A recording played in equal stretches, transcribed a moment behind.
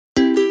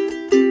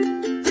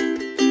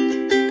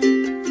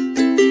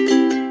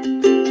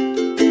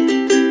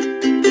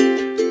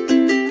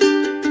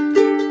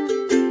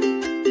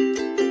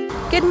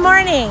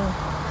morning.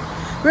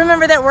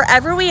 Remember that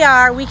wherever we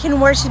are, we can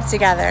worship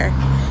together,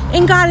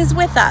 and God is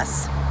with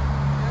us.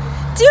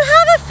 Do you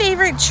have a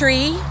favorite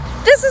tree?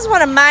 This is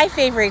one of my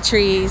favorite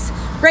trees,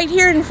 right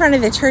here in front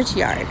of the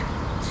churchyard.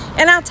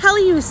 And I'll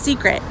tell you a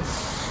secret.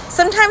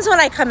 Sometimes when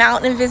I come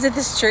out and visit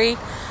this tree,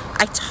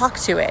 I talk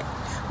to it.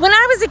 When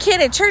I was a kid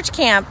at church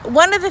camp,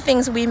 one of the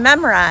things we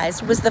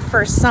memorized was the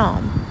first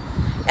psalm.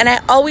 And I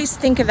always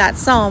think of that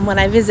psalm when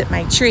I visit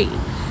my tree,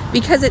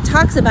 because it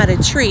talks about a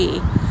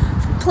tree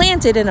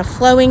planted in a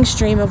flowing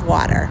stream of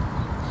water.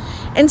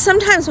 And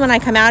sometimes when I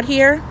come out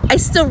here, I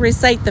still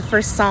recite the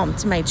first psalm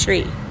to my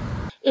tree.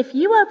 If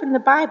you open the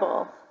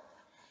Bible,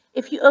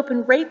 if you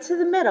open right to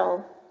the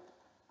middle,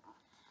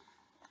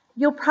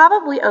 you'll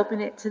probably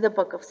open it to the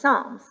book of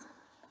Psalms.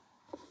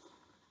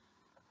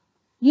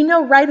 You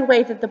know right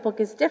away that the book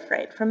is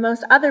different from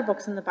most other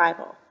books in the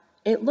Bible.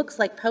 It looks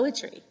like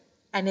poetry,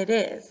 and it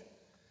is.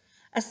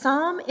 A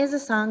psalm is a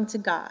song to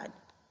God.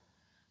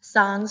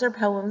 Songs are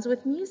poems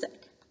with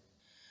music.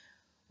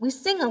 We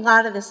sing a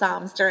lot of the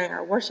psalms during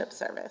our worship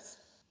service.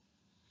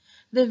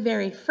 The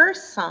very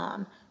first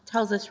psalm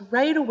tells us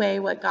right away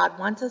what God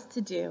wants us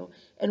to do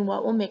and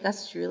what will make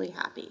us truly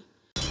happy.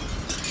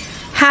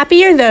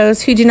 Happy are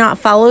those who do not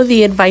follow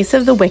the advice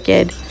of the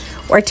wicked,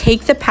 or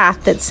take the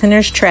path that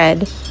sinners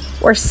tread,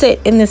 or sit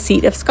in the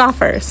seat of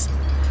scoffers.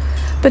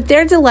 But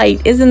their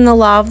delight is in the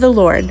law of the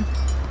Lord,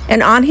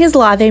 and on his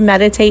law they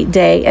meditate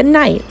day and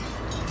night.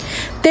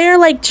 They are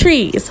like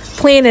trees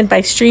planted by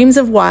streams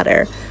of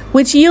water,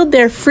 which yield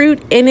their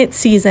fruit in its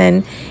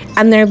season,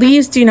 and their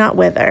leaves do not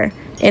wither.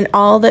 In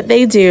all that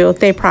they do,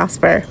 they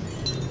prosper.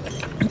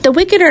 The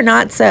wicked are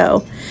not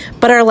so,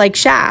 but are like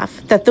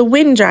chaff that the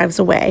wind drives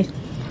away.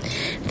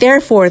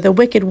 Therefore, the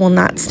wicked will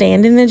not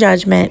stand in the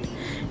judgment,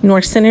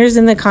 nor sinners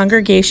in the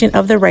congregation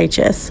of the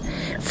righteous.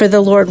 For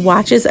the Lord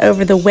watches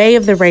over the way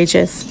of the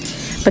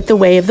righteous, but the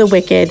way of the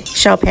wicked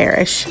shall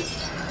perish.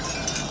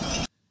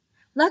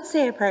 Let's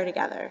say a prayer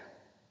together.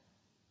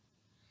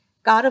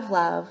 God of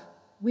love,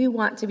 we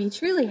want to be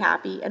truly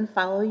happy and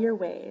follow your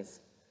ways.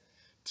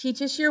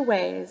 Teach us your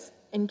ways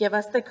and give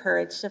us the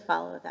courage to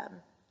follow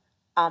them.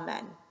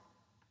 Amen.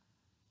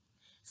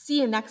 See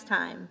you next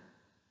time.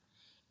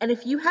 And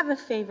if you have a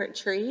favorite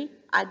tree,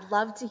 I'd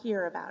love to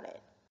hear about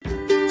it.